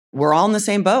we're all in the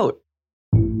same boat.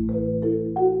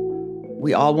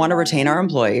 We all want to retain our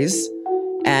employees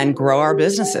and grow our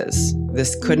businesses.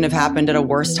 This couldn't have happened at a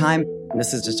worse time.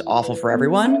 This is just awful for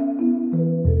everyone.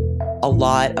 A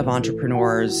lot of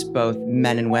entrepreneurs, both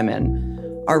men and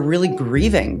women, are really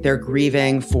grieving. They're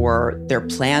grieving for their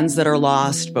plans that are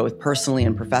lost, both personally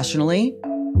and professionally.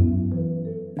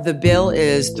 The bill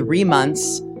is 3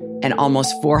 months and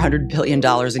almost $400 billion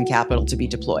in capital to be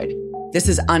deployed. This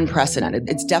is unprecedented.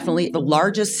 It's definitely the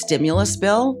largest stimulus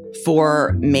bill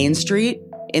for Main Street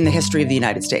in the history of the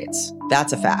United States.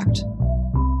 That's a fact.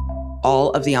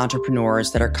 All of the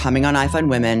entrepreneurs that are coming on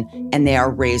IFundWomen, and they are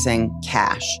raising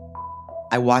cash.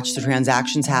 I watch the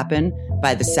transactions happen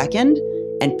by the second,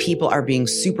 and people are being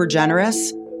super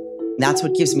generous. That's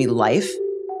what gives me life.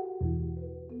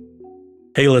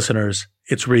 Hey listeners,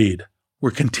 it's Reed. We're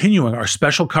continuing our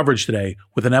special coverage today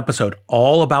with an episode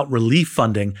all about relief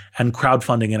funding and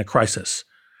crowdfunding in a crisis.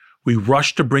 We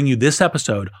rushed to bring you this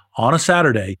episode on a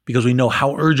Saturday because we know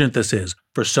how urgent this is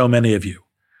for so many of you.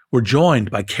 We're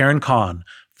joined by Cahn,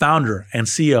 founder and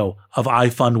CEO of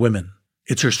IFundWomen.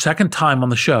 It's her second time on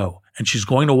the show, and she's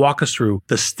going to walk us through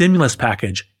the stimulus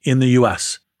package in the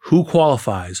U.S., who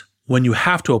qualifies, when you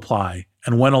have to apply,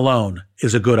 and when a loan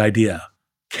is a good idea.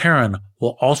 Cahn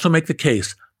will also make the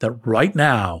case that right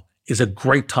now is a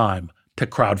great time to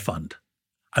crowdfund.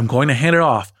 I'm going to hand it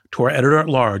off to our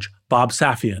editor-at-large, Bob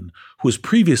Safian, who was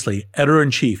previously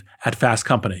editor-in-chief at Fast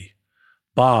Company.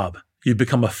 Bob, you've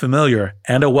become a familiar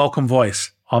and a welcome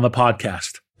voice on the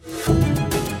podcast.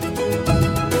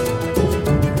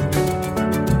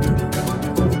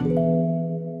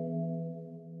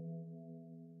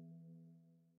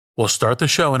 We'll start the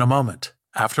show in a moment,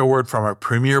 after a word from our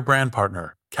premier brand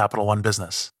partner, Capital One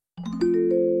Business.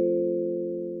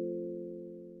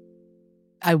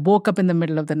 I woke up in the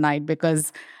middle of the night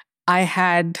because I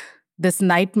had this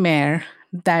nightmare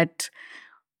that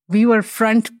we were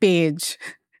front page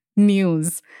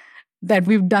news, that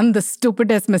we've done the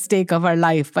stupidest mistake of our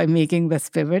life by making this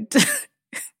pivot.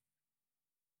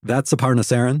 That's Aparna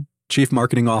Saran, Chief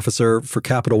Marketing Officer for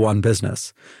Capital One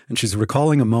Business, and she's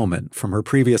recalling a moment from her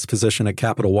previous position at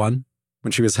Capital One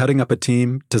when she was heading up a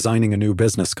team designing a new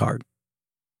business card.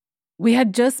 We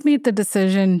had just made the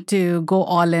decision to go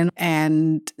all in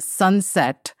and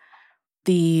sunset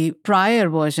the prior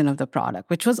version of the product,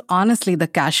 which was honestly the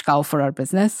cash cow for our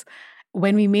business.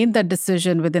 When we made that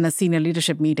decision within a senior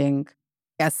leadership meeting,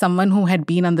 as someone who had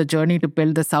been on the journey to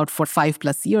build this out for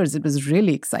 5+ years, it was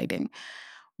really exciting.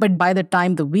 But by the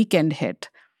time the weekend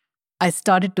hit, I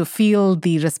started to feel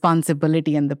the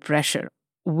responsibility and the pressure.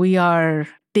 We are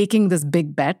taking this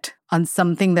big bet on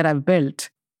something that I've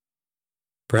built.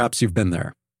 Perhaps you've been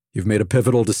there. You've made a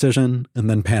pivotal decision, and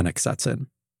then panic sets in.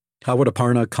 How would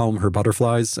Aparna calm her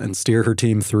butterflies and steer her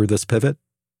team through this pivot?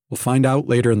 We'll find out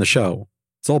later in the show.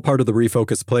 It's all part of the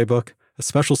Refocus Playbook, a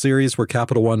special series where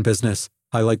Capital One Business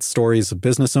highlights stories of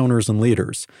business owners and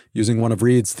leaders using one of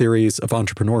Reed's theories of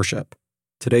entrepreneurship.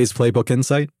 Today's Playbook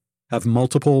Insight: have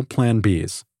multiple Plan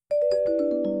Bs.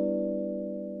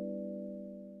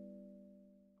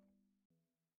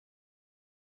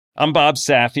 I'm Bob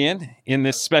Safian. In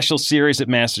this special series at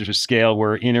Masters of Scale,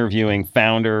 we're interviewing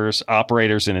founders,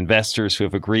 operators, and investors who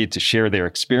have agreed to share their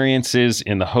experiences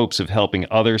in the hopes of helping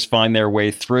others find their way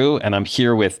through. And I'm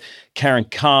here with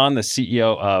Cahn, the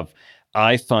CEO of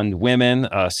IFundWomen,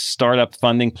 a startup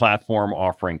funding platform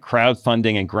offering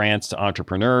crowdfunding and grants to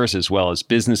entrepreneurs, as well as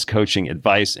business coaching,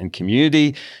 advice, and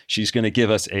community. She's going to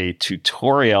give us a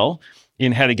tutorial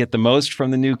in how to get the most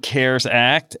from the new CARES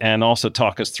Act and also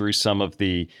talk us through some of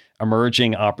the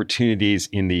emerging opportunities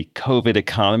in the COVID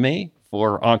economy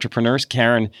for entrepreneurs.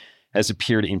 Cahn has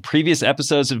appeared in previous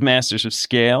episodes of Masters of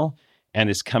Scale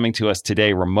and is coming to us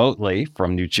today remotely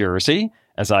from New Jersey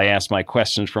as I ask my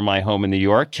questions from my home in New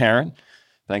York. Cahn,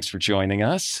 thanks for joining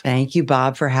us. Thank you,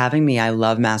 Bob, for having me. I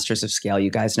love Masters of Scale.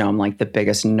 You guys know I'm like the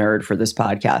biggest nerd for this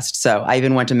podcast. So I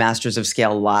even went to Masters of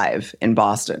Scale live in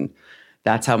Boston.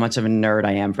 That's how much of a nerd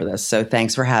I am for this. So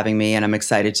thanks for having me. And I'm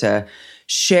excited to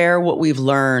share what we've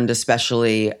learned,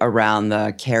 especially around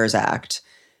the CARES Act,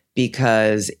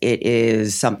 because it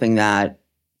is something that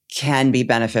can be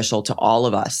beneficial to all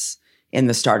of us in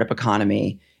the startup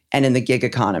economy and in the gig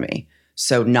economy.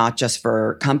 So not just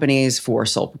for companies, for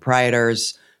sole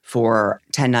proprietors, for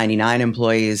 1099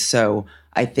 employees. So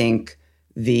I think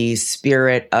the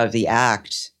spirit of the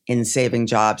act in saving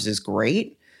jobs is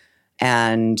great.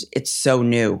 And it's so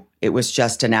new. It was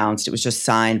just announced. It was just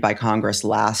signed by Congress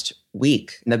last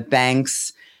week. The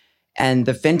banks and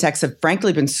the fintechs have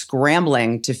frankly been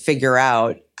scrambling to figure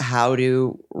out how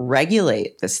to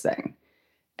regulate this thing.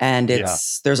 And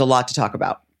there's a lot to talk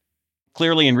about.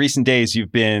 Clearly, in recent days,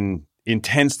 you've been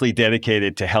intensely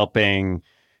dedicated to helping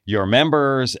your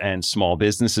members and small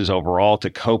businesses overall to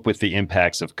cope with the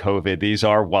impacts of COVID. These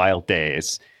are wild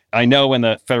days. I know when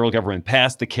the federal government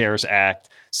passed the CARES Act,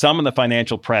 some in the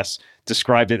financial press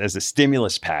described it as a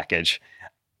stimulus package.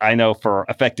 I know for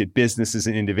affected businesses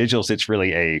and individuals, it's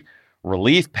really a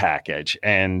relief package.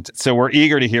 And so we're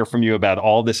eager to hear from you about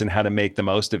all this and how to make the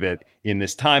most of it in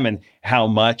this time and how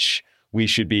much we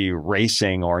should be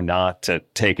racing or not to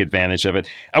take advantage of it.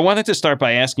 I wanted to start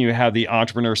by asking you how the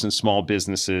entrepreneurs and small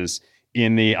businesses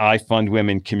in the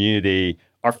IFundWomen community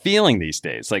are feeling these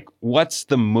days. Like, what's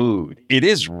the mood? It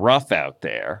is rough out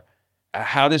there.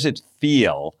 How does it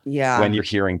feel when you're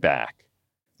hearing back?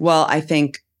 Well, I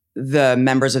think the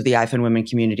members of the IFundWomen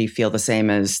community feel the same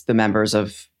as the members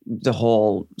of the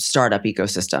whole startup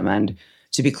ecosystem. And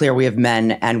to be clear, we have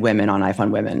men and women on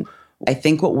IFundWomen. I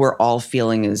think what we're all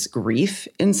feeling is grief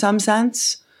in some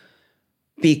sense,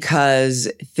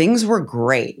 because things were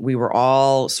great. We were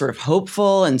all sort of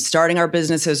hopeful and starting our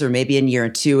businesses, or maybe in year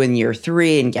 2 and year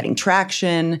 3 and getting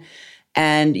traction.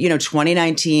 And,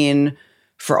 2019,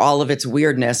 for all of its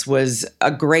weirdness, was a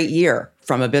great year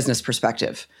from a business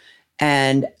perspective.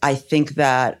 And I think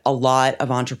that a lot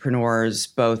of entrepreneurs,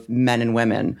 both men and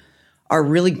women, are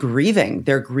really grieving.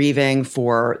 They're grieving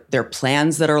for their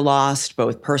plans that are lost,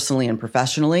 both personally and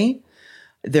professionally.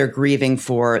 They're grieving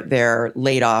for their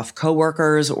laid off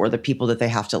coworkers or the people that they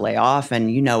have to lay off.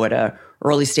 And at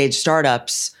early stage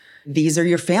startups, these are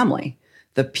your family.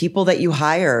 The people that you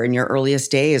hire in your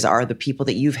earliest days are the people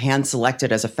that you've hand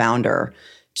selected as a founder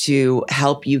to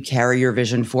help you carry your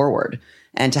vision forward.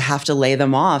 And to have to lay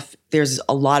them off, there's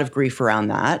a lot of grief around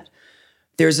that.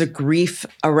 There's a grief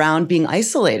around being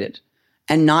isolated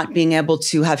and not being able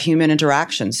to have human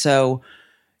interaction. So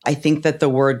I think that the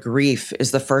word grief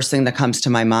is the first thing that comes to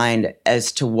my mind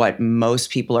as to what most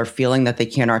people are feeling that they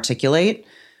can't articulate.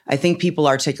 I think people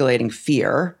are articulating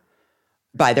fear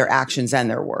by their actions and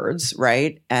their words,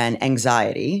 right? And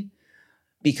anxiety,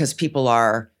 because people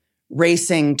are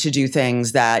racing to do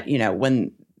things that,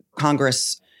 when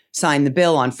Congress signed the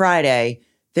bill on Friday,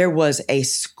 there was a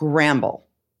scramble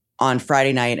on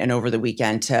Friday night and over the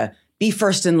weekend to be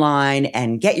first in line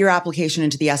and get your application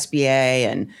into the SBA.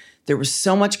 And there was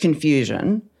so much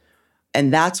confusion.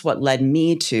 And that's what led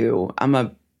me to,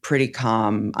 I'm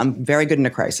very good in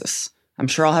a crisis. I'm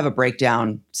sure I'll have a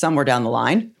breakdown somewhere down the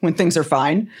line when things are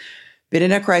fine. But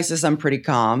in a crisis, I'm pretty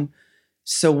calm.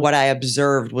 So what I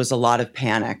observed was a lot of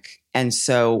panic. And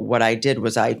so what I did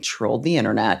was I trolled the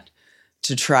internet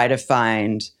to try to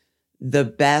find the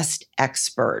best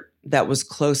expert that was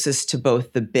closest to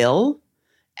both the bill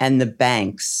and the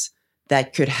banks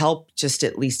that could help just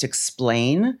at least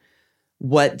explain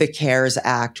what the CARES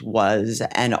Act was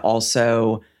and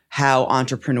also how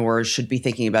entrepreneurs should be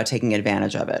thinking about taking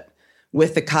advantage of it,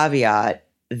 with the caveat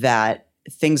that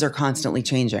things are constantly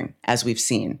changing, as we've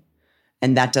seen.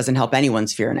 And that doesn't help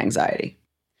anyone's fear and anxiety.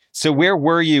 So where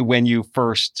were you when you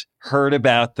first heard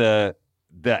about the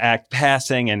act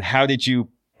passing, and how did you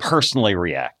personally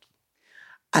react?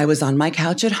 I was on my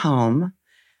couch at home.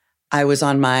 I was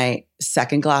on my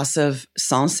second glass of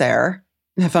Sancerre,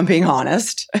 if I'm being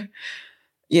honest.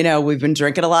 We've been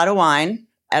drinking a lot of wine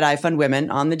at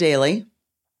IFundWomen on the daily.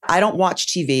 I don't watch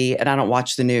TV and I don't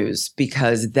watch the news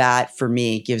because that, for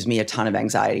me, gives me a ton of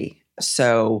anxiety.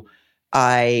 So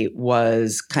I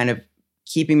was kind of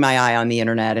keeping my eye on the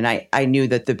internet, and I knew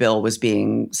that the bill was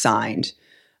being signed.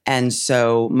 And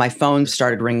so my phone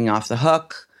started ringing off the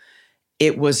hook.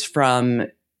 It was from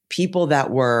people that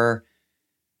were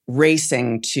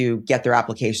racing to get their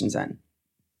applications in.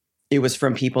 It was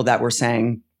from people that were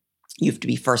saying, you have to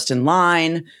be first in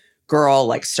line.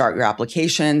 Girl, start your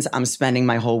applications. I'm spending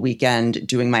my whole weekend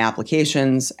doing my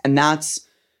applications. And that's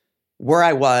where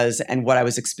I was and what I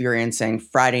was experiencing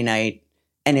Friday night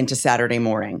and into Saturday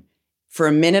morning. For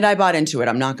a minute, I bought into it.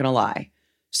 I'm not going to lie.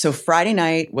 So Friday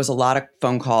night was a lot of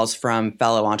phone calls from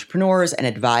fellow entrepreneurs and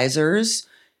advisors,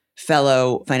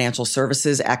 fellow financial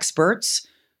services experts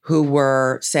who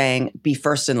were saying, be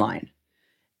first in line.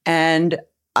 And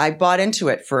I bought into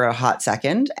it for a hot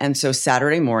second. And so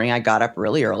Saturday morning, I got up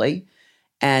really early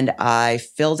and I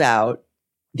filled out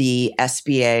the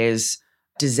SBA's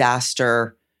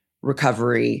disaster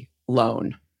recovery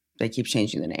loan. They keep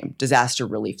changing the name, disaster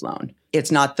relief loan.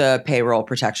 It's not the payroll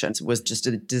protections. It was just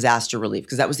a disaster relief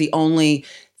because that was the only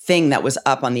thing that was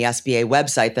up on the SBA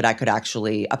website that I could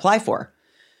actually apply for.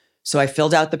 So I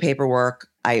filled out the paperwork.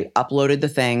 I uploaded the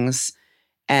things,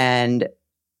 and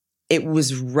it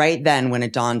was right then when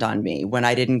it dawned on me, when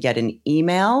I didn't get an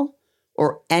email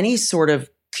or any sort of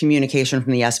communication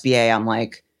from the SBA, I'm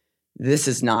like, this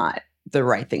is not the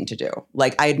right thing to do.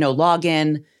 Like I had no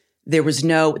login. There was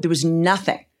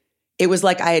nothing. It was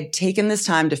like I had taken this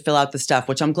time to fill out the stuff,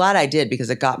 which I'm glad I did because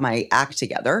it got my act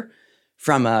together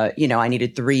from I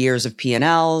needed 3 years of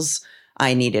P&Ls.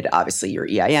 I needed obviously your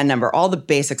EIN number, all the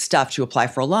basic stuff to apply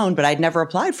for a loan, but I'd never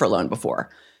applied for a loan before.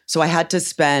 So I had to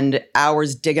spend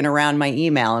hours digging around my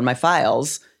email and my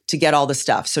files to get all the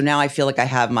stuff. So now I feel like I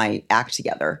have my act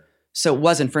together. So it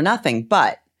wasn't for nothing,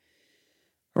 but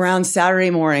around Saturday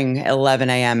morning at 11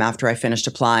 a.m. after I finished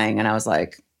applying, and I was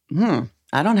like,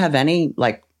 I don't have any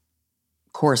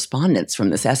correspondence from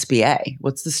this SBA.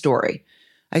 What's the story?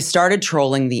 I started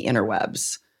trolling the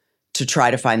interwebs to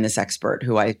try to find this expert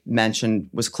who I mentioned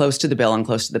was close to the bill and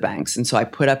close to the banks. And so I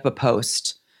put up a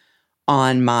post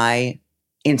on my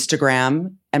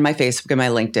Instagram and my Facebook and my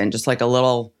LinkedIn, just like a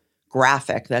little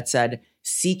graphic that said,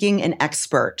 seeking an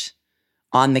expert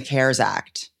on the CARES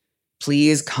Act.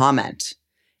 Please comment.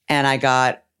 And I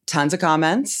got tons of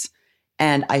comments.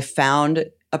 And I found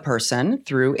a person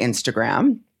through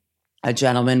Instagram, a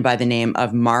gentleman by the name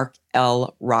of Mark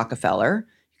L. Rockefeller.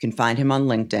 You can find him on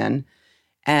LinkedIn.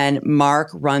 And Mark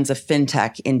runs a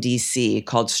fintech in DC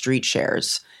called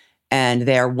StreetShares. And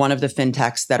they're one of the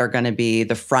fintechs that are going to be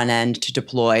the front end to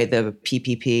deploy the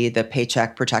PPP, the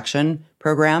Paycheck Protection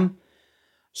Program.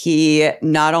 He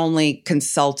not only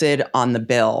consulted on the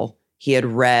bill, he had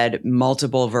read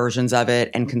multiple versions of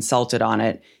it and consulted on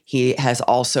it. He has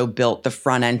also built the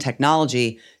front end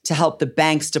technology to help the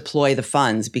banks deploy the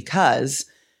funds because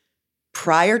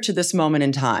prior to this moment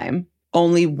in time,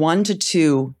 only 1%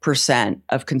 to 2%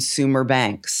 of consumer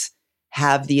banks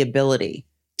have the ability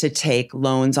to take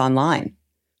loans online,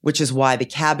 which is why the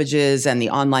Cabbages and the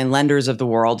online lenders of the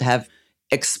world have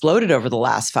exploded over the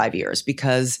last 5 years.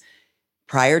 Because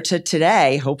prior to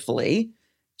today, hopefully,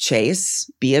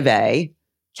 Chase, B of A,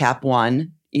 Cap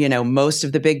One, most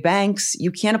of the big banks,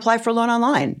 you can't apply for a loan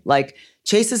online. Like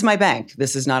Chase is my bank.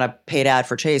 This is not a paid ad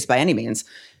for Chase by any means.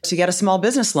 To get a small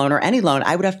business loan or any loan,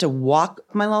 I would have to walk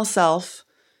my little self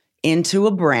into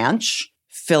a branch,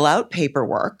 fill out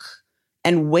paperwork,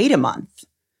 and wait a month.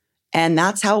 And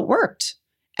that's how it worked.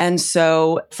 And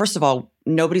so, first of all,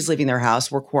 nobody's leaving their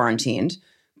house. We're quarantined.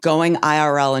 Going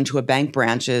IRL into a bank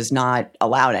branch is not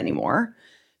allowed anymore.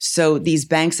 So these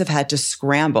banks have had to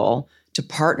scramble to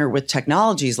partner with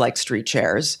technologies like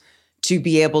StreetShares to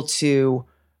be able to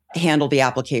handle the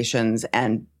applications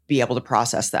and be able to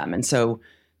process them. And so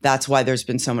that's why there's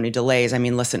been so many delays. I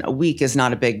mean, listen, a week is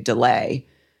not a big delay.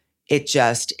 It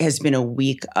just has been a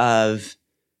week of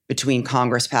between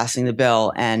Congress passing the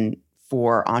bill and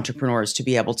for entrepreneurs to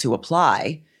be able to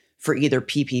apply for either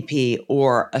PPP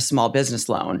or a small business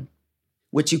loan,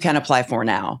 which you can apply for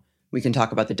now. We can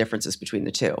talk about the differences between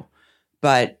the two.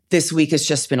 But this week has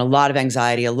just been a lot of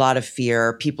anxiety, a lot of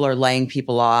fear. People are laying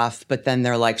people off, but then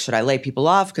they're like, should I lay people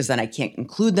off? Because then I can't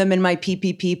include them in my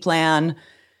PPP plan.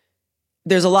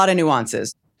 There's a lot of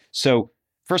nuances. So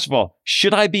first of all,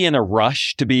 should I be in a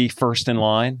rush to be first in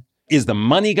line? Is the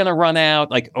money going to run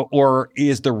out? Or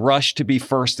is the rush to be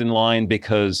first in line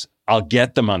because I'll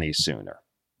get the money sooner?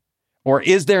 Or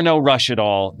is there no rush at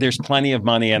all? There's plenty of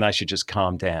money and I should just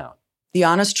calm down. The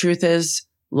honest truth is,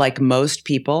 like most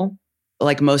people,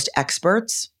 like most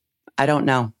experts, I don't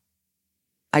know.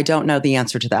 I don't know the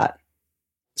answer to that.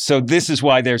 So this is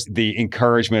why there's the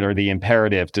encouragement or the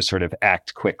imperative to sort of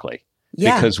act quickly.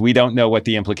 Yeah. Because we don't know what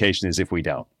the implication is if we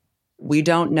don't. We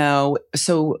don't know.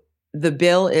 So the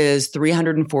bill is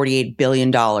 $348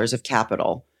 billion of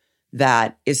capital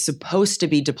that is supposed to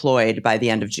be deployed by the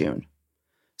end of June.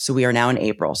 So we are now in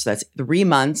April. So that's 3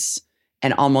 months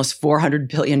and almost $400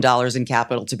 billion in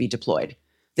capital to be deployed.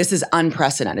 This is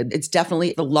unprecedented. It's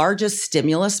definitely the largest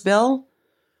stimulus bill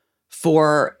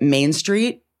for Main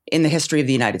Street in the history of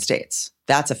the United States.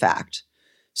 That's a fact.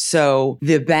 So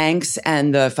the banks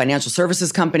and the financial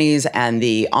services companies and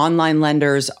the online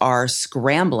lenders are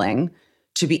scrambling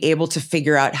to be able to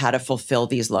figure out how to fulfill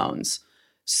these loans.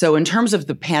 So in terms of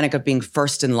the panic of being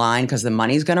first in line because the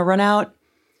money's going to run out,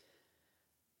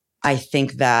 I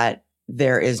think that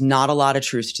there is not a lot of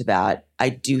truth to that. I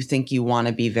do think you want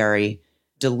to be very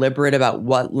deliberate about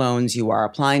what loans you are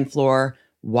applying for,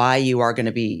 why you are going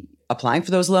to be applying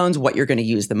for those loans, what you're going to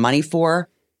use the money for,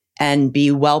 and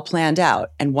be well planned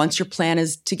out. And once your plan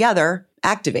is together,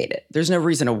 activate it. There's no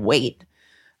reason to wait.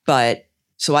 But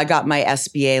so I got my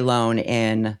SBA loan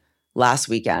in last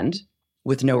weekend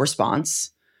with no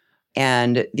response.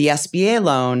 And the SBA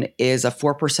loan is a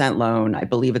 4% loan. I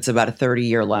believe it's about a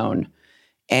 30-year loan.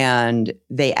 And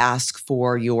they ask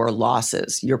for your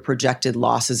losses, your projected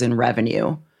losses in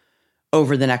revenue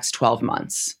over the next 12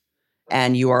 months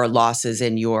and your losses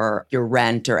in your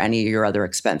rent or any of your other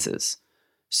expenses.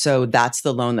 So that's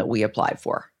the loan that we applied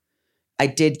for. I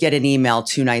did get an email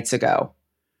 2 nights ago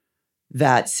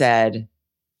that said,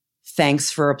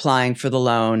 thanks for applying for the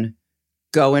loan.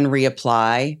 Go and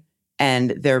reapply.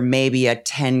 And there may be a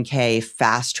 $10K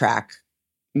fast track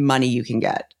money you can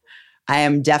get. I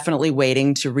am definitely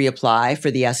waiting to reapply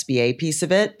for the SBA piece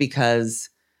of it because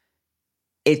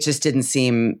it just didn't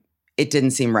seem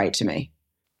right to me.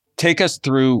 Take us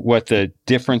through what the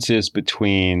difference is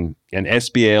between an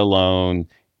SBA loan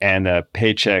and a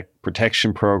Paycheck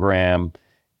Protection Program,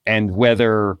 and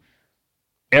whether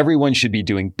everyone should be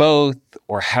doing both,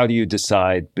 or how do you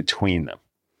decide between them?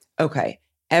 Okay.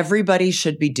 Everybody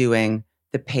should be doing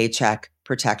the Paycheck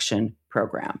Protection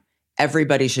Program.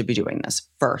 Everybody should be doing this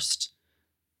first.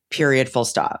 Period. Full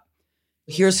stop.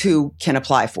 Here's who can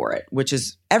apply for it, which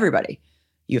is everybody.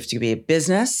 You have to be a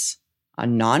business, a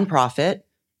nonprofit.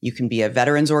 You can be a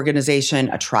veterans organization,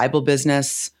 a tribal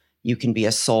business. You can be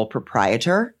a sole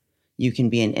proprietor. You can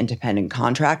be an independent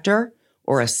contractor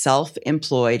or a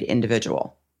self-employed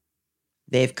individual.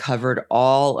 They've covered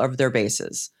all of their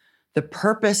bases. The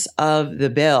purpose of the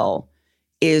bill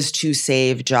is to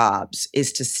save jobs,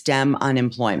 is to stem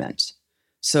unemployment.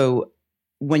 So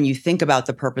when you think about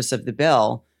the purpose of the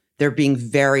bill, they're being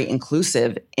very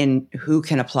inclusive in who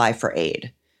can apply for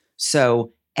aid.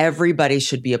 So everybody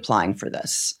should be applying for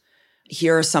this.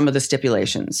 Here are some of the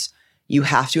stipulations. You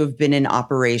have to have been in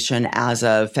operation as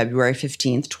of February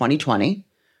 15th, 2020,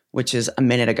 which is a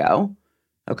minute ago.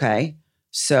 Okay.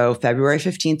 So February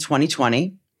 15th,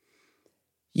 2020,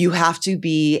 you have to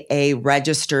be a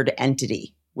registered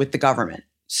entity with the government.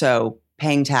 So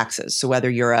paying taxes. So whether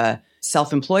you're a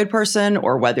self-employed person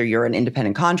or whether you're an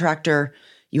independent contractor,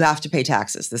 you have to pay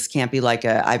taxes. This can't be like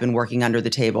I've been working under the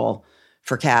table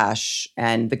for cash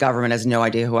and the government has no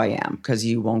idea who I am, because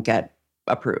you won't get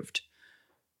approved.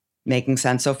 Making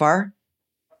sense so far?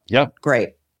 Yep.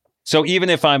 Great. So even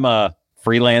if I'm a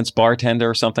freelance bartender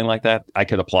or something like that, I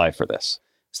could apply for this.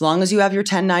 As long as you have your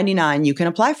 1099, you can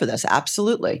apply for this.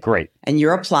 Absolutely. Great. And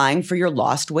you're applying for your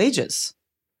lost wages.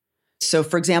 So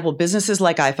for example, businesses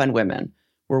like IFundWomen,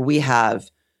 where we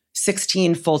have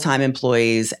 16 full-time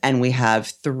employees and we have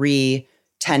 3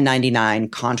 1099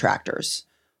 contractors,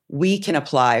 we can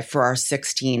apply for our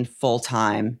 16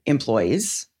 full-time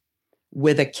employees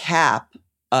with a cap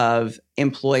of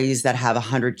employees that have a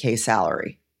 100K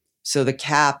salary. So the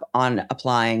cap on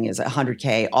applying is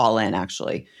 100K all in,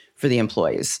 actually, for the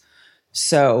employees.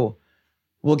 So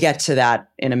we'll get to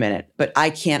that in a minute. But I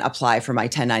can't apply for my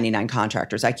 1099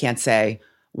 contractors. I can't say,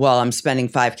 well, I'm spending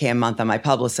 $5K a month on my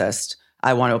publicist.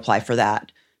 I want to apply for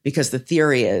that. Because the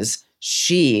theory is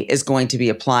she is going to be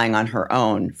applying on her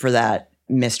own for that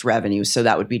missed revenue. So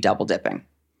that would be double dipping.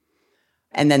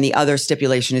 And then the other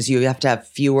stipulation is you have to have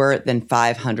fewer than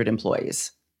 500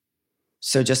 employees.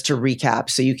 So just to recap,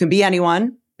 so you can be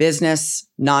anyone, business,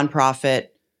 nonprofit,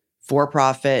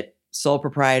 for-profit, sole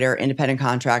proprietor, independent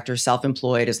contractor,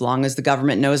 self-employed. As long as the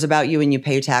government knows about you and you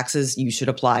pay taxes, you should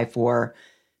apply for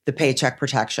the Paycheck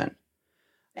Protection.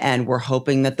 And we're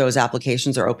hoping that those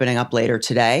applications are opening up later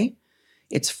today.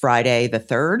 It's Friday the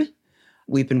 3rd.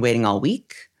 We've been waiting all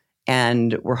week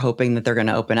and we're hoping that they're going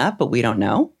to open up, but we don't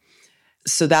know.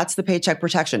 So that's the Paycheck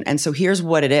Protection. And so here's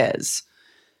what it is.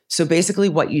 So basically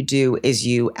what you do is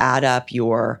you add up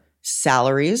your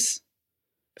salaries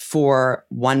for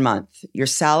 1 month, your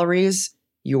salaries,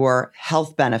 your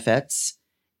health benefits,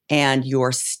 and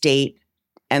your state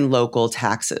and local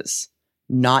taxes,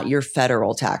 not your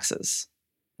federal taxes,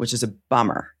 which is a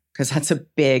bummer because that's a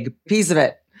big piece of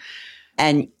it.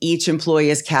 And each employee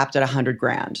is capped at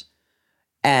 $100,000.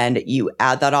 And you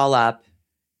add that all up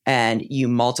and you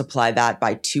multiply that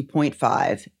by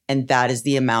 2.5, and that is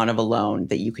the amount of a loan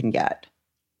that you can get.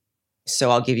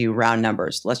 So I'll give you round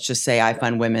numbers. Let's just say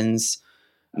IFundWomen's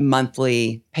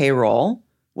monthly payroll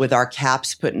with our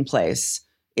caps put in place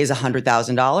is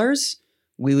 $100,000.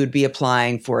 We would be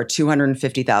applying for a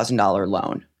 $250,000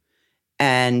 loan.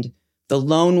 And the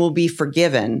loan will be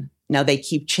forgiven. Now they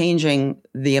keep changing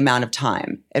the amount of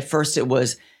time. At first it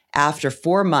was after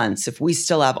 4 months, if we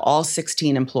still have all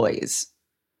 16 employees,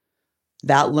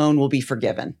 that loan will be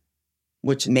forgiven,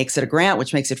 which makes it a grant,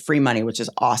 which makes it free money, which is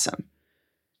awesome.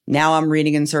 Now I'm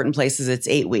reading in certain places it's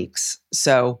 8 weeks.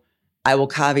 So I will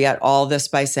caveat all this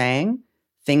by saying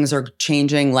things are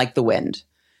changing like the wind.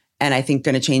 And I think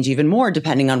going to change even more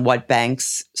depending on what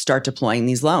banks start deploying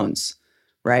these loans,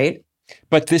 right?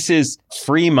 But this is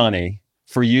free money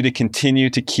for you to continue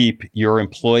to keep your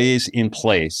employees in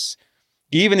place.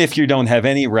 Even if you don't have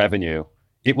any revenue,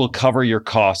 it will cover your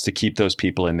costs to keep those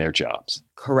people in their jobs.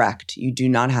 Correct. You do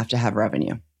not have to have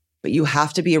revenue, but you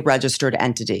have to be a registered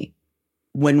entity.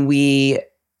 When we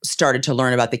started to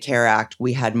learn about the CARE Act,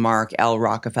 we had Mark L.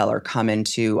 Rockefeller come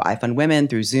into IFundWomen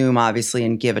through Zoom, obviously,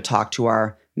 and give a talk to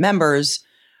our members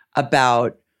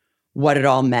about what it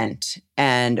all meant.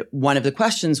 And one of the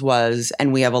questions was,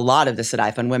 and we have a lot of this at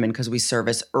IFundWomen because we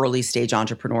service early stage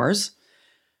entrepreneurs.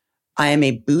 I am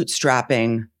a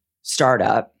bootstrapping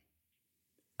startup.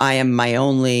 I am my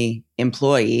only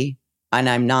employee and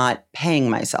I'm not paying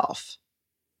myself.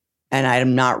 And I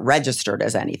am not registered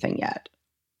as anything yet.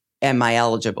 Am I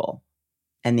eligible?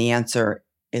 And the answer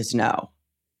is no.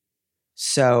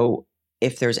 So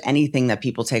if there's anything that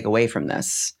people take away from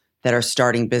this that are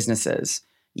starting businesses,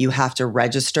 you have to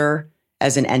register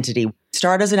as an entity.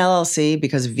 Start as an LLC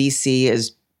because VC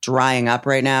is drying up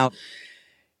right now.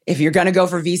 If you're going to go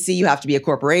for VC, you have to be a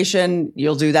corporation.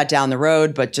 You'll do that down the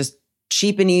road, but just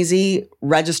cheap and easy,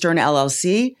 register an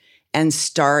LLC and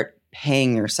start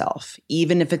paying yourself,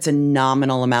 even if it's a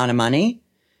nominal amount of money.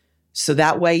 So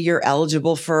that way you're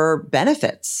eligible for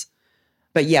benefits.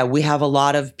 But yeah, we have a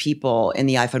lot of people in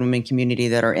the IFundWomen community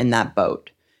that are in that boat.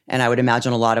 And I would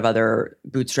imagine a lot of other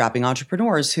bootstrapping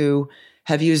entrepreneurs who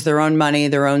have used their own money,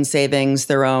 their own savings,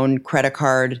 their own credit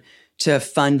card to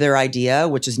fund their idea,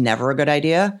 which is never a good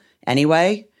idea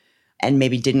anyway, and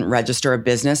maybe didn't register a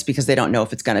business because they don't know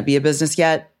if it's going to be a business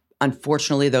yet.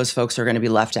 Unfortunately, those folks are going to be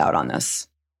left out on this.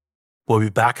 We'll be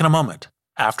back in a moment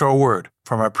after a word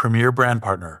from our premier brand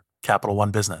partner, Capital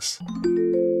One Business.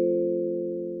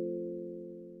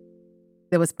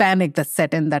 There was panic that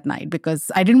set in that night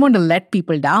because I didn't want to let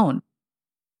people down.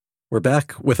 We're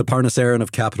back with Aparna Saran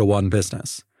of Capital One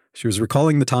Business. She was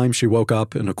recalling the time she woke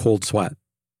up in a cold sweat,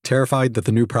 terrified that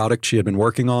the new product she had been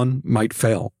working on might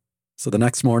fail. So the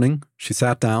next morning, she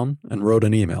sat down and wrote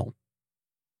an email.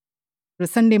 It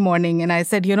was Sunday morning, and I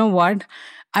said, you know what?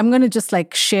 I'm going to just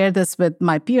share this with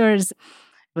my peers. It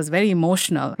was very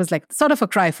emotional. It was sort of a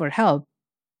cry for help.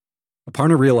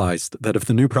 Aparna realized that if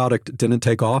the new product didn't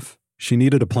take off, she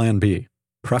needed a plan B,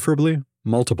 preferably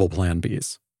multiple plan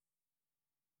Bs.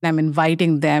 I'm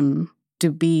inviting them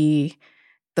to be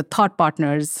the thought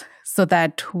partners so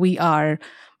that we are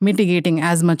mitigating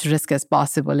as much risk as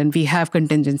possible and we have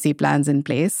contingency plans in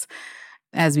place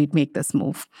as we make this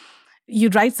move. You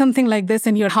write something like this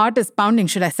and your heart is pounding,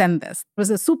 should I send this? It was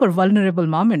a super vulnerable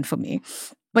moment for me.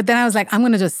 But then I was I'm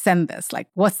going to just send this.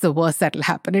 What's the worst that'll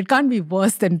happen? It can't be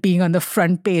worse than being on the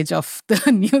front page of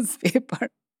the newspaper.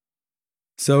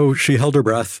 So she held her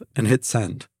breath and hit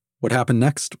send. What happened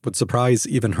next would surprise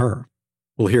even her.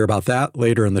 We'll hear about that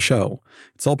later in the show.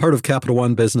 It's all part of Capital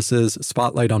One Business's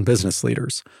Spotlight on Business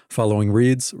Leaders, following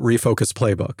Reed's Refocus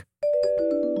Playbook.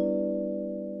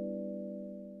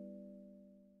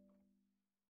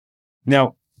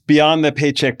 Now, beyond the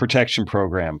Paycheck Protection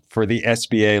Program for the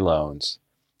SBA loans,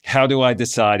 how do I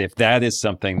decide if that is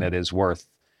something that is worth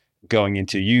going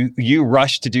into? You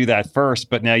rushed to do that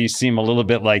first, but now you seem a little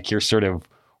bit like you're sort of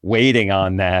waiting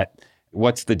on that.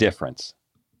 What's the difference?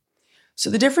 So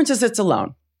the difference is it's a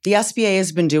loan. The SBA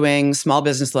has been doing small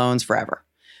business loans forever.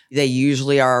 They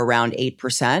usually are around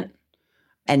 8%,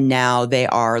 and now they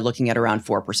are looking at around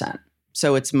 4%.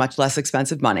 So it's much less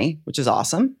expensive money, which is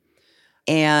awesome.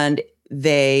 And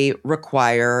they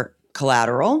require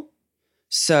collateral.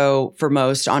 So for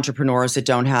most entrepreneurs that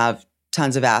don't have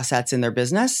tons of assets in their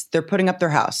business, they're putting up their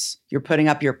house. You're putting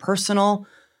up your personal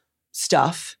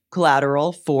stuff,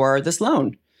 collateral for this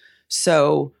loan.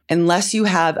 So unless you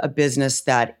have a business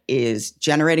that is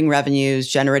generating revenues,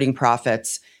 generating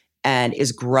profits, and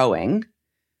is growing,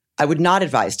 I would not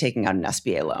advise taking out an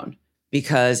SBA loan.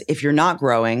 Because if you're not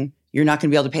growing, you're not going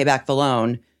to be able to pay back the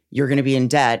loan, you're going to be in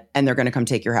debt, and they're going to come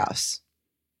take your house.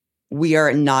 We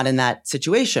are not in that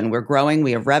situation. We're growing,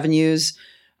 we have revenues,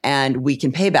 and we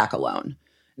can pay back a loan.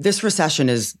 This recession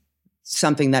is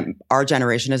something that our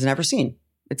generation has never seen.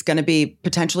 It's going to be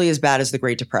potentially as bad as the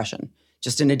Great Depression,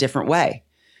 just in a different way.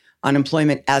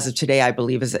 Unemployment as of today, I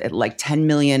believe, is at 10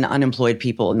 million unemployed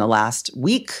people in the last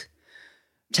week,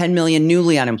 10 million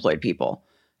newly unemployed people.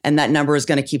 And that number is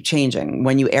going to keep changing.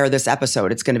 When you air this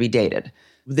episode, it's going to be dated.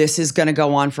 This is going to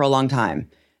go on for a long time.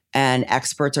 And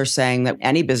experts are saying that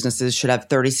any businesses should have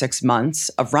 36 months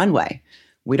of runway.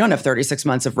 We don't have 36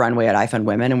 months of runway at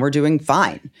IFundWomen, and we're doing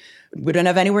fine. We don't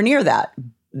have anywhere near that.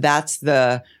 That's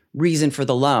the reason for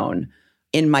the loan.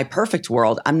 In my perfect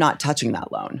world, I'm not touching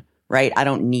that loan, right? I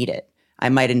don't need it. I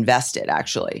might invest it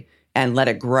actually and let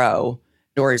it grow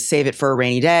or save it for a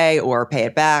rainy day or pay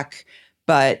it back.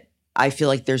 But I feel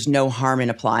like there's no harm in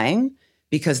applying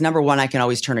because number one, I can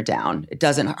always turn it down. It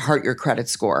doesn't hurt your credit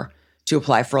score to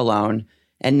apply for a loan.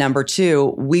 And number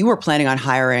two, we were planning on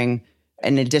hiring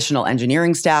an additional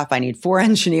engineering staff. I need 4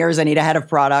 engineers. I need a head of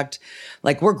product.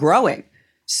 We're growing.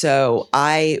 So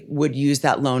I would use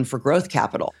that loan for growth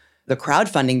capital. The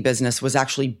crowdfunding business was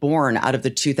actually born out of the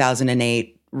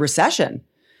 2008 recession.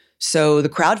 So the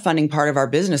crowdfunding part of our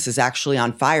business is actually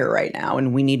on fire right now,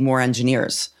 and we need more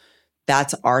engineers.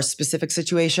 That's our specific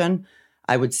situation.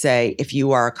 I would say if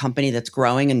you are a company that's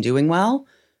growing and doing well,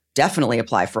 definitely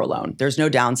apply for a loan. There's no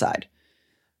downside.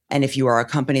 And if you are a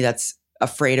company that's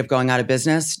afraid of going out of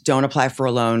business, don't apply for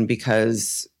a loan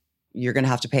because you're going to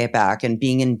have to pay it back. And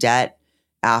being in debt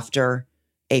after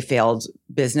a failed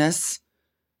business,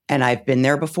 and I've been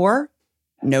there before,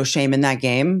 no shame in that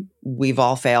game. We've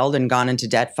all failed and gone into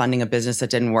debt funding a business that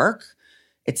didn't work.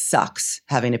 It sucks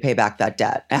having to pay back that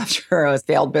debt after a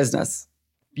failed business.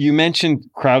 You mentioned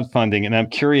crowdfunding, and I'm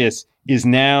curious, is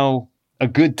now a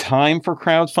good time for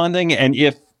crowdfunding? And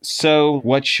if so,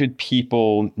 what should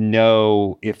people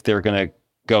know if they're going to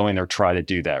go in or try to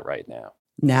do that right now?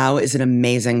 Now is an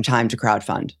amazing time to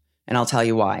crowdfund, and I'll tell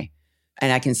you why.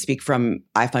 And I can speak from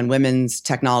IFundWomen's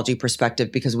technology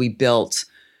perspective because we built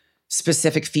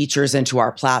specific features into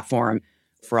our platform.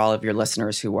 For all of your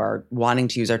listeners who are wanting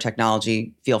to use our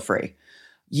technology, feel free.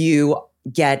 You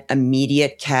get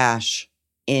immediate cash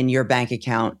in your bank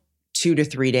account 2 to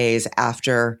 3 days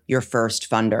after your first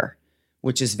funder,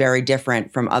 which is very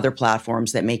different from other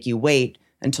platforms that make you wait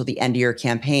until the end of your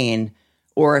campaign,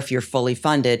 or if you're fully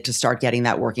funded to start getting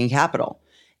that working capital.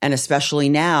 And especially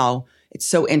now, it's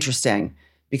so interesting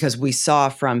because we saw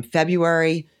from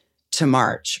February to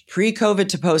March, pre-COVID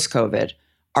to post-COVID,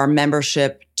 our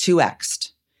membership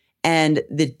 2x'd. And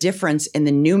the difference in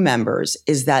the new members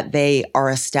is that they are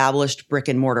established brick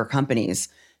and mortar companies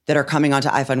that are coming onto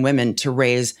IFundWomen to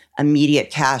raise immediate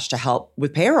cash to help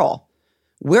with payroll.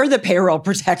 We're the payroll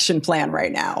protection plan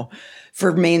right now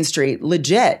for Main Street,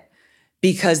 legit,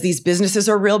 because these businesses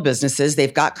are real businesses.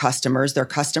 They've got customers. Their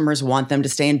customers want them to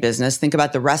stay in business. Think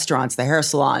about the restaurants, the hair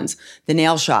salons, the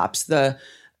nail shops, the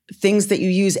things that you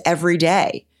use every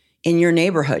day in your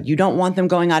neighborhood. You don't want them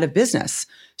going out of business.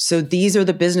 So these are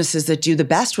the businesses that do the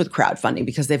best with crowdfunding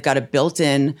because they've got a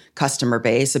built-in customer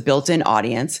base, a built-in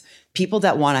audience, people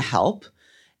that want to help.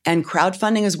 And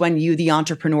crowdfunding is when you, the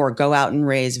entrepreneur, go out and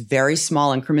raise very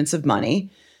small increments of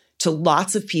money to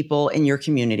lots of people in your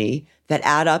community that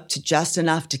add up to just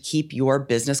enough to keep your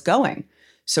business going.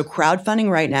 So crowdfunding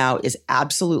right now is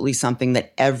absolutely something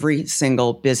that every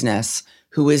single business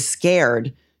who is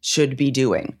scared should be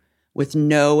doing with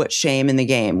no shame in the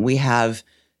game. We have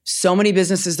so many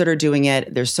businesses that are doing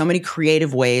it. There's so many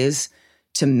creative ways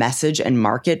to message and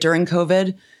market during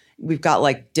COVID. We've got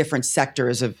like different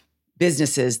sectors of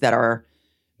businesses that are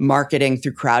marketing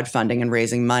through crowdfunding and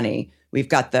raising money. We've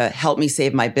got the help me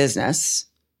save my business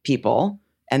people,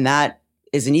 and that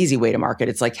is an easy way to market.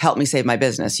 It's like, help me save my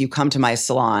business. You come to my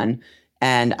salon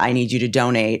and I need you to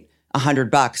donate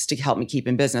 $100 to help me keep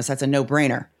in business. That's a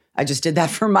no-brainer. I just did that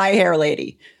for my hair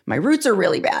lady. My roots are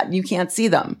really bad. You can't see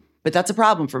them, but that's a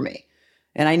problem for me.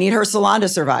 And I need her salon to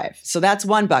survive. So that's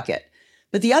one bucket.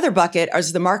 But the other bucket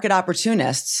is the market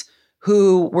opportunists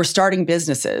who were starting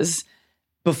businesses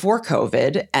before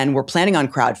COVID and were planning on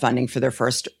crowdfunding for their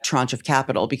first tranche of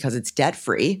capital because it's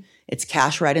debt-free. It's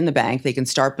cash right in the bank. They can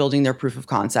start building their proof of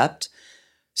concept.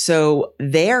 So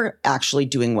they're actually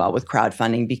doing well with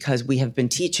crowdfunding because we have been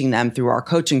teaching them through our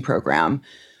coaching program,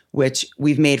 which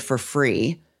we've made for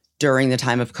free during the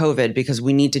time of COVID because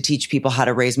we need to teach people how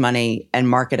to raise money and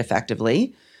market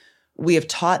effectively. We have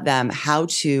taught them how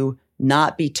to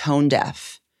not be tone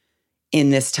deaf in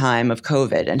this time of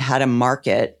COVID and how to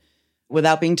market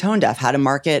without being tone deaf, how to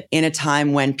market in a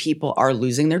time when people are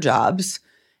losing their jobs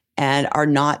and are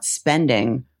not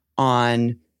spending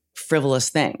on frivolous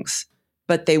things,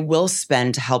 but they will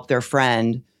spend to help their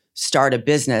friend start a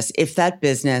business if that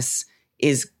business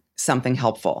is something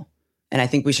helpful. And I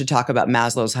think we should talk about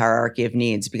Maslow's hierarchy of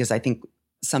needs because I think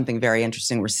something very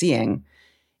interesting we're seeing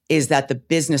is that the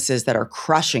businesses that are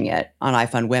crushing it on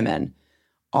IFundWomen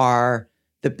are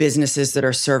the businesses that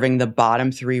are serving the bottom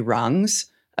 3 rungs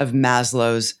of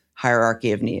Maslow's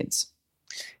hierarchy of needs.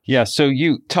 Yeah. So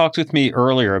you talked with me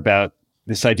earlier about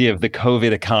this idea of the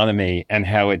COVID economy and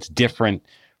how it's different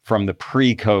from the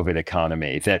pre-COVID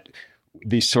economy, that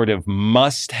these sort of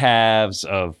must-haves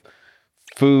of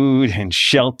food and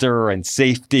shelter and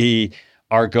safety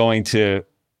are going to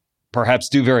perhaps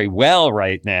do very well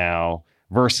right now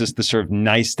versus the sort of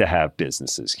nice-to-have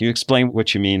businesses. Can you explain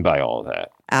what you mean by all of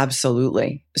that?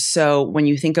 Absolutely. So when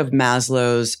you think of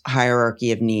Maslow's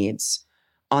hierarchy of needs,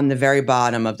 on the very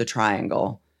bottom of the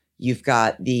triangle, you've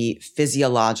got the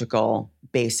physiological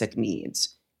basic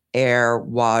needs: air,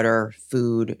 water,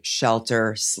 food,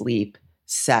 shelter, sleep,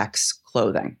 sex,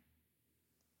 clothing.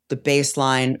 The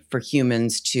baseline for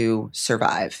humans to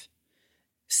survive.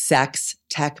 sex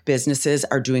tech businesses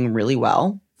are doing really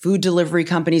well. Food delivery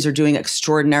companies are doing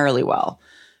extraordinarily well.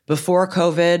 Before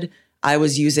COVID, I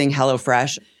was using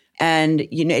HelloFresh, and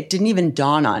it didn't even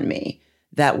dawn on me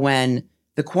that when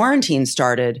the quarantine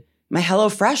started, my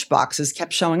HelloFresh boxes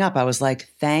kept showing up. I was like,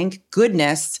 thank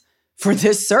goodness for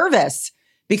this service,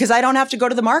 because I don't have to go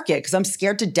to the market because I'm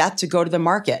scared to death to go to the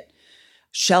market.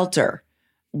 Shelter,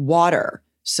 water.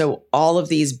 So all of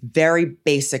these very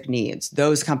basic needs,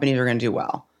 those companies are going to do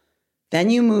well. Then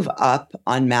you move up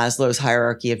on Maslow's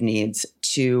hierarchy of needs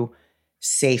to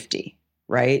safety,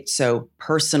 right? So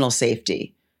personal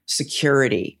safety,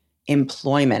 security,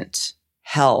 employment,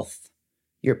 health,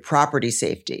 your property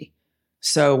safety.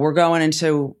 So we're going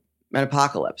into an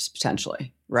apocalypse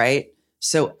potentially, right?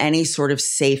 So any sort of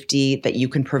safety that you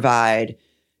can provide,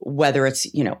 whether it's,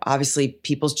 obviously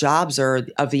people's jobs are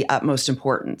of the utmost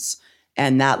importance.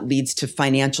 And that leads to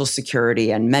financial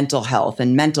security and mental health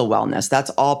and mental wellness. That's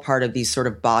all part of these sort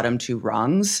of bottom two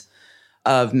rungs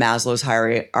of Maslow's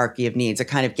hierarchy of needs. It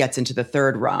kind of gets into the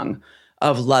third rung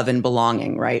of love and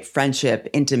belonging, right? Friendship,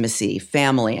 intimacy,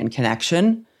 family, and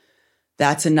connection.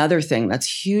 That's another thing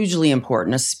that's hugely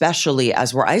important, especially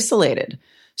as we're isolated.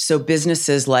 So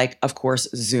businesses like, of course,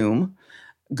 Zoom,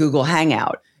 Google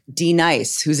Hangout,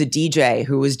 D-Nice, who's a DJ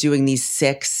who was doing these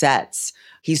sick sets.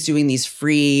 He's doing these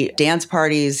free dance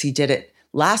parties. He did it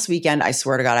last weekend. I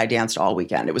swear to God, I danced all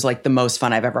weekend. It was like the most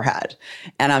fun I've ever had.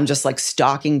 And I'm just like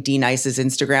stalking D-Nice's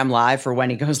Instagram live for when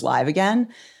he goes live again.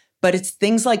 But it's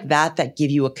things like that that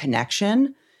give you a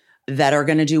connection that are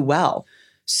going to do well.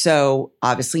 So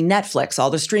obviously Netflix, all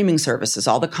the streaming services,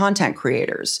 all the content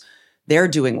creators, they're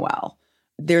doing well.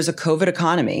 There's a COVID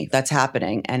economy that's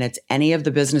happening, and it's any of the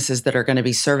businesses that are going to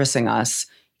be servicing us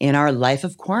in our life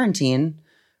of quarantine,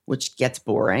 which gets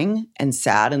boring and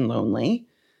sad and lonely.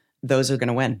 Those are going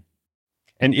to win.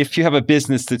 And if you have a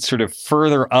business that's sort of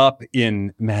further up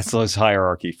in Maslow's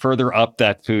hierarchy, further up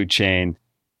that food chain,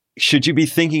 should you be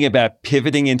thinking about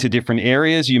pivoting into different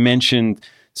areas? You mentioned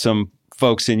some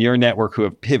folks in your network who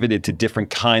have pivoted to different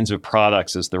kinds of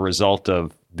products as the result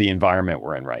of the environment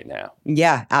we're in right now.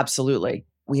 Yeah, absolutely.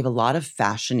 We have a lot of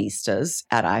fashionistas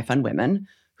at IFundWomen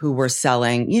who were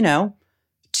selling, $200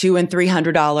 and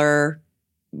 $300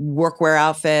 workwear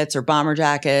outfits or bomber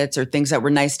jackets or things that were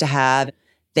nice to have.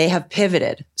 They have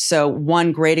pivoted. So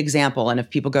one great example, and if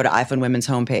people go to IFundWomen's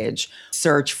homepage,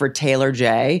 search for Taylor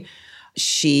J.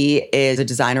 She is a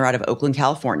designer out of Oakland,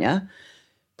 California.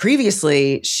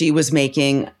 Previously, she was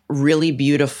making really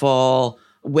beautiful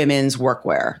women's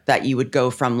workwear that you would go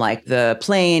from like the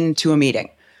plane to a meeting.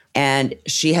 And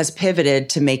she has pivoted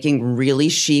to making really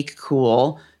chic,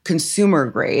 cool, consumer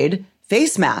grade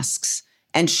face masks.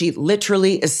 And she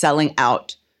literally is selling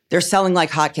out. They're selling like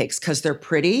hotcakes because they're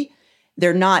pretty.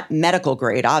 They're not medical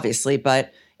grade, obviously.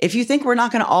 But if you think we're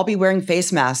not going to all be wearing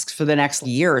face masks for the next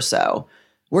year or so,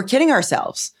 we're kidding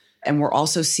ourselves. And we're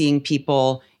also seeing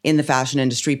people in the fashion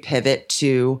industry pivot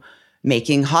to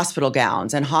making hospital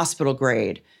gowns and hospital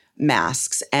grade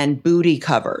masks and booty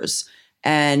covers.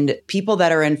 And people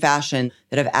that are in fashion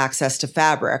that have access to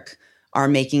fabric are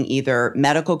making either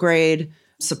medical grade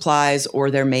supplies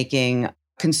or they're making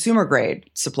consumer grade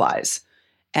supplies.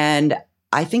 And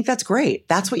I think that's great.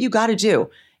 That's what you got to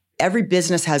do. Every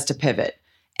business has to pivot.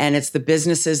 And it's the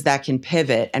businesses that can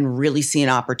pivot and really see an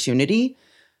opportunity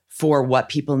for what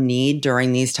people need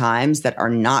during these times that are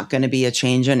not going to be a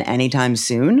change in anytime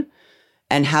soon,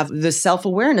 and have the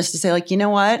self-awareness to say, like, you know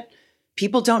what?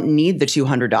 People don't need the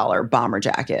 $200 bomber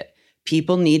jacket.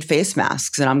 People need face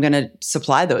masks, and I'm going to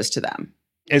supply those to them.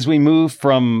 As we move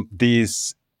from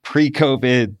these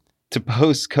pre-COVID to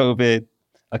post-COVID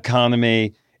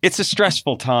economy, it's a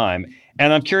stressful time.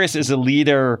 And I'm curious, as a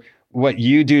leader, what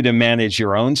you do to manage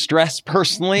your own stress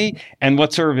personally, and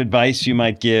what sort of advice you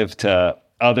might give to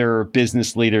other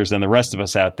business leaders and the rest of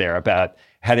us out there about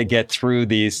how to get through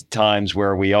these times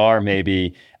where we are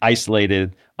maybe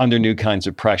isolated under new kinds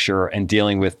of pressure and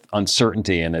dealing with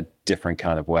uncertainty in a different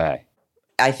kind of way.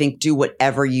 I think do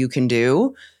whatever you can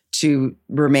do to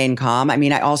remain calm. I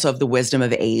mean, I also have the wisdom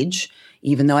of age.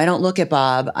 Even though I don't look at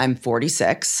Bob, I'm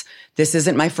 46. This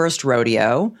isn't my first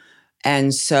rodeo.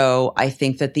 And so I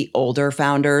think that the older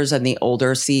founders and the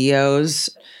older CEOs,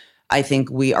 I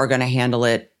think we are going to handle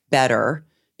it better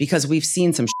because we've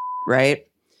seen some shit, right?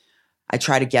 I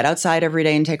try to get outside every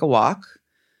day and take a walk.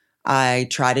 I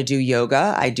try to do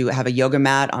yoga. I do have a yoga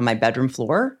mat on my bedroom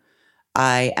floor.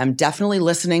 I am definitely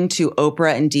listening to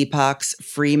Oprah and Deepak's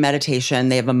free meditation.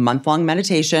 They have a month-long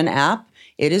meditation app.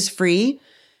 It is free.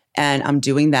 And I'm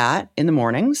doing that in the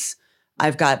mornings.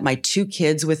 I've got my 2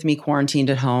 kids with me quarantined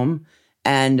at home.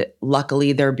 And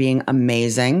luckily, they're being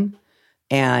amazing.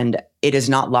 And it is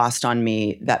not lost on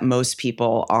me that most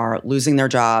people are losing their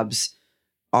jobs,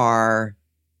 are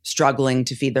struggling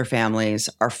to feed their families,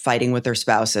 are fighting with their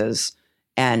spouses,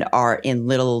 and are in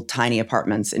little tiny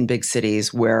apartments in big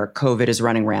cities where COVID is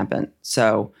running rampant.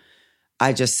 So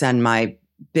I just send my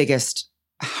biggest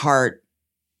heart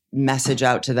message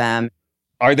out to them.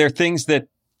 Are there things that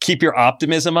keep your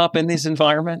optimism up in this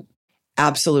environment?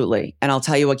 Absolutely. And I'll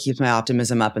tell you what keeps my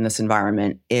optimism up in this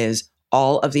environment is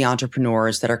all of the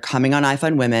entrepreneurs that are coming on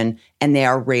IFundWomen and they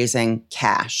are raising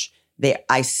cash.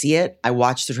 I see it. I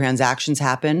watch the transactions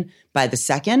happen by the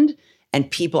second,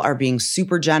 and people are being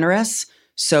super generous.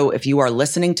 So if you are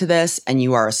listening to this and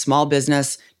you are a small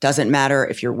business, doesn't matter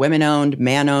if you're women-owned,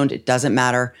 man-owned, it doesn't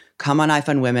matter. Come on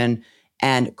IFundWomen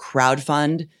and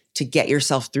crowdfund to get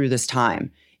yourself through this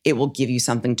time. It will give you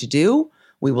something to do.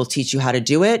 We will teach you how to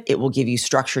do it. It will give you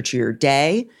structure to your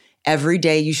day. Every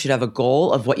day you should have a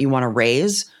goal of what you want to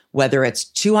raise, whether it's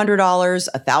 $200,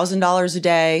 $1,000 a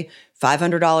day,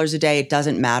 $500 a day, it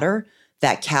doesn't matter.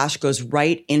 That cash goes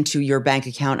right into your bank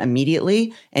account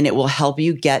immediately, and it will help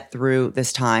you get through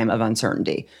this time of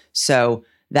uncertainty. So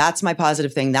that's my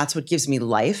positive thing. That's what gives me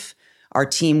life. Our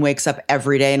team wakes up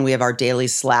every day and we have our daily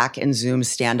Slack and Zoom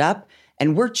stand-up,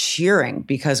 and we're cheering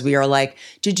because we are like,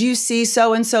 did you see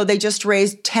so-and-so? They just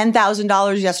raised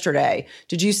 $10,000 yesterday.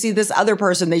 Did you see this other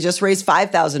person? They just raised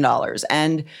 $5,000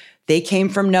 and they came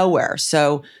from nowhere.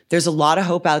 So there's a lot of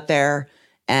hope out there,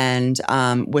 and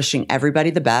wishing everybody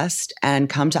the best, and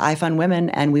come to IFundWomen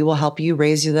and we will help you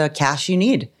raise the cash you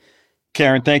need.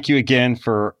 Karen, thank you again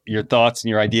for your thoughts and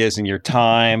your ideas and your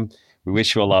time. We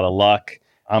wish you a lot of luck.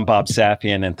 I'm Bob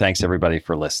Safian, and thanks everybody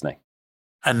for listening.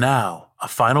 And now, a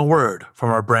final word from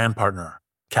our brand partner,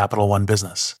 Capital One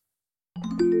Business.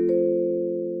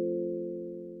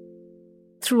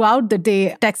 Throughout the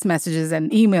day, text messages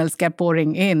and emails kept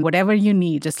pouring in. Whatever you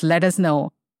need, just let us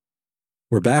know.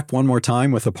 We're back one more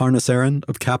time with Aparna Saran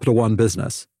of Capital One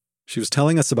Business. She was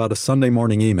telling us about a Sunday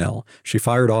morning email she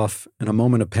fired off in a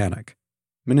moment of panic.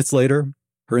 Minutes later,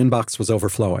 her inbox was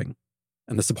overflowing.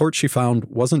 And the support she found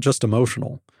wasn't just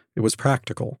emotional, it was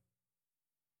practical.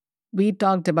 We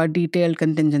talked about detailed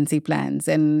contingency plans,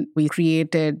 and we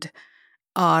created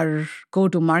our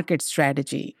go-to-market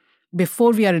strategy.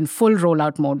 Before we are in full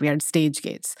rollout mode, we had stage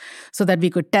gates so that we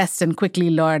could test and quickly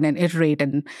learn and iterate.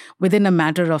 And within a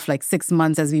matter of 6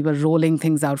 months, as we were rolling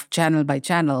things out channel by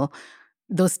channel,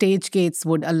 those stage gates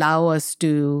would allow us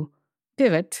to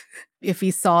pivot if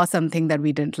we saw something that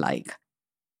we didn't like.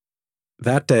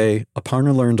 That day,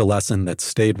 Aparna learned a lesson that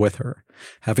stayed with her.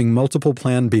 Having multiple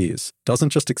plan Bs doesn't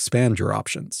just expand your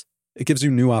options. It gives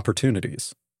you new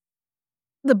opportunities.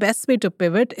 The best way to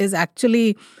pivot is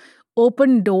actually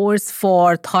open doors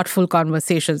for thoughtful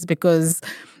conversations, because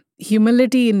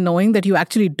humility in knowing that you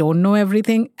actually don't know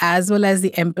everything, as well as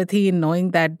the empathy in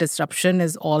knowing that disruption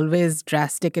is always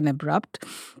drastic and abrupt,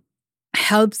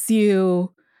 helps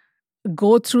you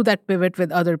go through that pivot with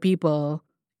other people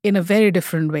in a very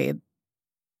different way.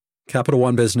 Capital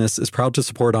One Business is proud to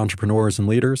support entrepreneurs and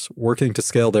leaders working to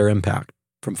scale their impact,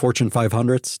 from Fortune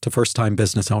 500s to first-time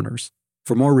business owners.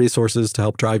 For more resources to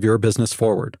help drive your business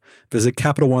forward, visit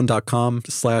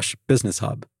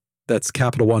CapitalOne.com/businesshub. That's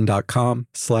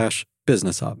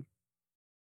CapitalOne.com/businesshub.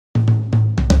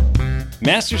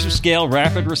 Masters of Scale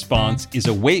Rapid Response is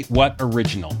a Wait What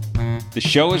original. The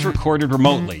show is recorded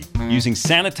remotely using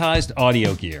sanitized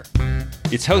audio gear.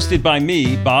 It's hosted by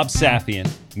me, Bob Safian,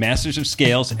 Masters of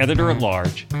Scale's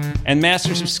editor-at-large, and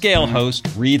Masters of Scale host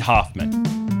Reid Hoffman.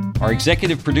 Our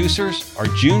executive producers are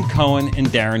June Cohen and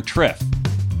Darren Triff.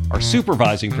 Our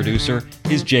supervising producer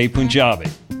is Jay Punjabi.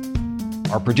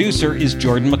 Our producer is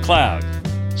Jordan McLeod.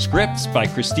 Scripts by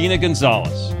Christina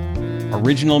Gonzalez.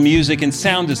 Original music and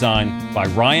sound design by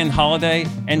Ryan Holiday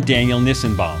and Daniel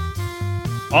Nissenbaum.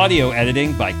 Audio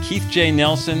editing by Keith J.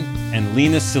 Nelson and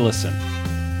Lena Sillison.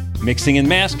 Mixing and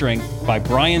mastering by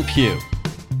Brian Pugh.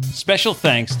 Special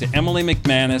thanks to Emily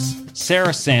McManus,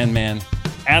 Sarah Sandman,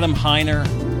 Adam Heiner,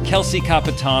 Kelsey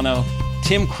Capitano,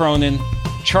 Tim Cronin,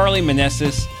 Charlie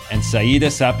Meneses, and Saida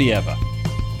Sapieva.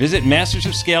 Visit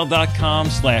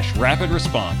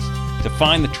mastersofscale.com/rapidresponse to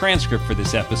find the transcript for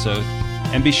this episode,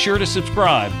 and be sure to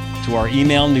subscribe to our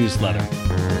email newsletter.